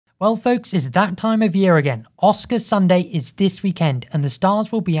Well folks, it's that time of year again. Oscar Sunday is this weekend and the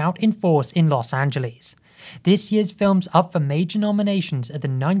stars will be out in force in Los Angeles. This year's films up for major nominations at the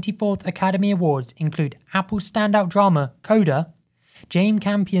 94th Academy Awards include Apple standout drama Coda, Jane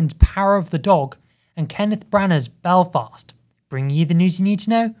Campion's Power of the Dog, and Kenneth Branagh's Belfast. Bringing you the news you need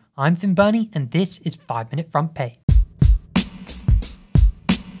to know, I'm Birnie and this is 5 Minute Front Page.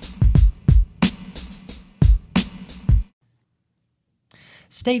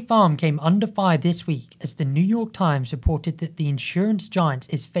 State Farm came under fire this week as the New York Times reported that the insurance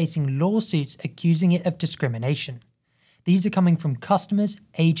giant is facing lawsuits accusing it of discrimination. These are coming from customers,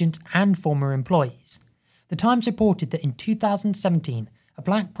 agents, and former employees. The Times reported that in 2017, a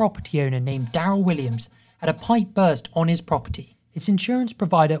black property owner named Daryl Williams had a pipe burst on his property. His insurance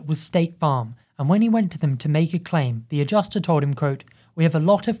provider was State Farm, and when he went to them to make a claim, the adjuster told him, quote, "We have a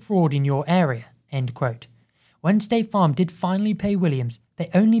lot of fraud in your area," end quote. When State Farm did finally pay Williams,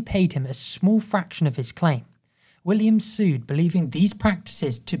 they only paid him a small fraction of his claim. Williams sued, believing these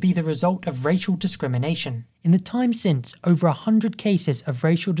practices to be the result of racial discrimination. In the time since, over 100 cases of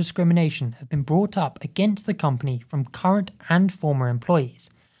racial discrimination have been brought up against the company from current and former employees.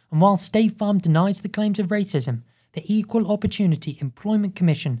 And while State Farm denies the claims of racism, the Equal Opportunity Employment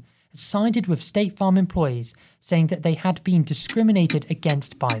Commission has sided with State Farm employees, saying that they had been discriminated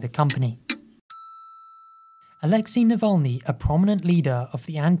against by the company. Alexei Navalny, a prominent leader of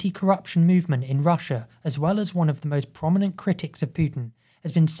the anti-corruption movement in Russia, as well as one of the most prominent critics of Putin,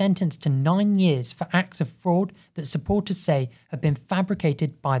 has been sentenced to 9 years for acts of fraud that supporters say have been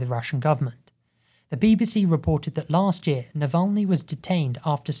fabricated by the Russian government. The BBC reported that last year, Navalny was detained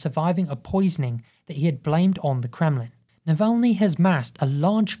after surviving a poisoning that he had blamed on the Kremlin. Navalny has massed a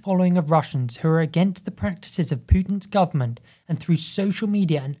large following of Russians who are against the practices of Putin's government and through social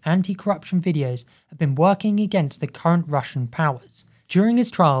media and anti-corruption videos have been working against the current Russian powers. During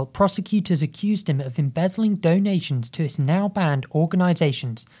his trial, prosecutors accused him of embezzling donations to his now banned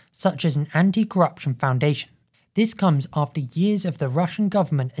organizations, such as an anti-corruption foundation. This comes after years of the Russian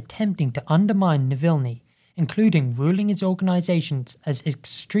government attempting to undermine Navalny, including ruling his organizations as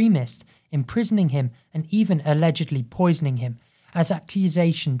extremists, imprisoning him, and even allegedly poisoning him, as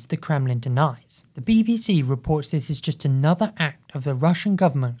accusations the Kremlin denies. The BBC reports this is just another act of the Russian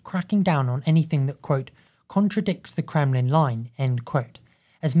government cracking down on anything that, quote, contradicts the Kremlin line, end quote,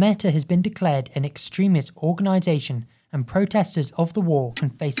 as Meta has been declared an extremist organisation and protesters of the war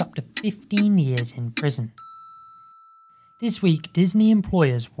can face up to 15 years in prison. This week, Disney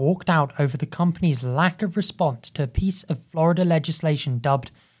employers walked out over the company's lack of response to a piece of Florida legislation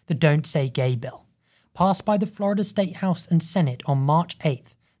dubbed the Don't Say Gay Bill. Passed by the Florida State House and Senate on March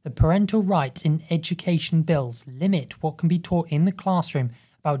 8th, the parental rights in education bills limit what can be taught in the classroom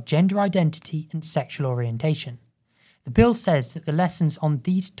about gender identity and sexual orientation. The bill says that the lessons on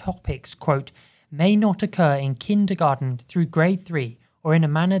these topics, quote, may not occur in kindergarten through grade 3 or in a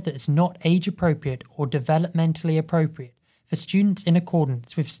manner that is not age appropriate or developmentally appropriate for students in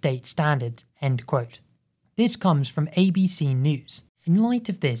accordance with state standards, end quote. This comes from ABC News. In light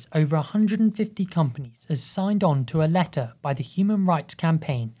of this, over 150 companies have signed on to a letter by the Human Rights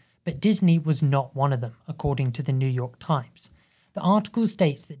Campaign, but Disney was not one of them, according to the New York Times. The article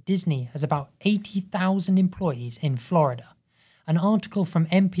states that Disney has about 80,000 employees in Florida. An article from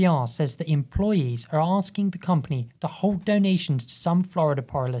NPR says that employees are asking the company to hold donations to some Florida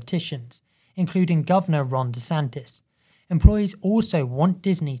politicians, including Governor Ron DeSantis. Employees also want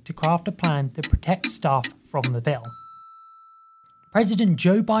Disney to craft a plan that protects staff from the bill. President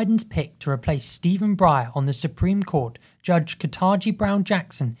Joe Biden's pick to replace Stephen Breyer on the Supreme Court, Judge Ketanji Brown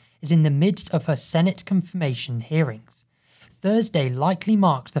Jackson, is in the midst of her Senate confirmation hearings. Thursday likely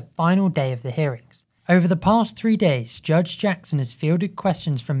marks the final day of the hearings. Over the past 3 days, Judge Jackson has fielded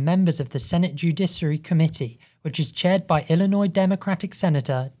questions from members of the Senate Judiciary Committee, which is chaired by Illinois Democratic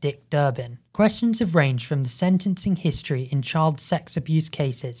Senator Dick Durbin. Questions have ranged from the sentencing history in child sex abuse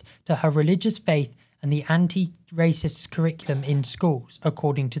cases to her religious faith and the anti-racist curriculum in schools,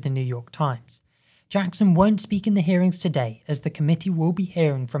 according to the New York Times. Jackson won't speak in the hearings today, as the committee will be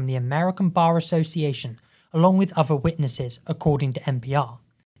hearing from the American Bar Association, along with other witnesses, according to NPR.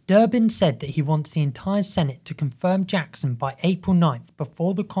 Durbin said that he wants the entire Senate to confirm Jackson by April 9th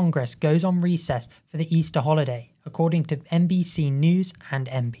before the Congress goes on recess for the Easter holiday, according to NBC News and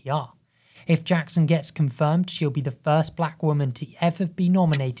NPR. If Jackson gets confirmed, she'll be the first black woman to ever be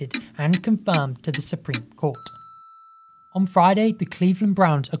nominated and confirmed to the Supreme Court. On Friday, the Cleveland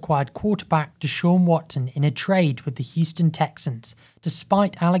Browns acquired quarterback Deshaun Watson in a trade with the Houston Texans,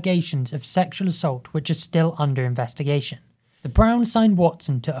 despite allegations of sexual assault which are still under investigation. The Browns signed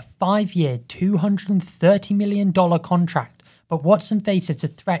Watson to a 5-year, $230 million contract but Watson faces a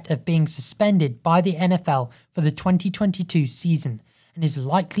threat of being suspended by the NFL for the 2022 season and is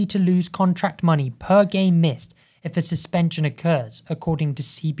likely to lose contract money per game missed if a suspension occurs, according to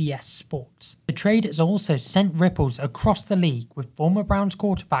CBS Sports. The trade has also sent ripples across the league, with former Browns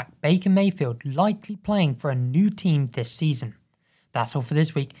quarterback Baker Mayfield likely playing for a new team this season. That's all for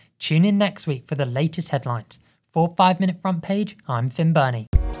this week. Tune in next week for the latest headlines. For 5 Minute Front Page, I'm Birnie.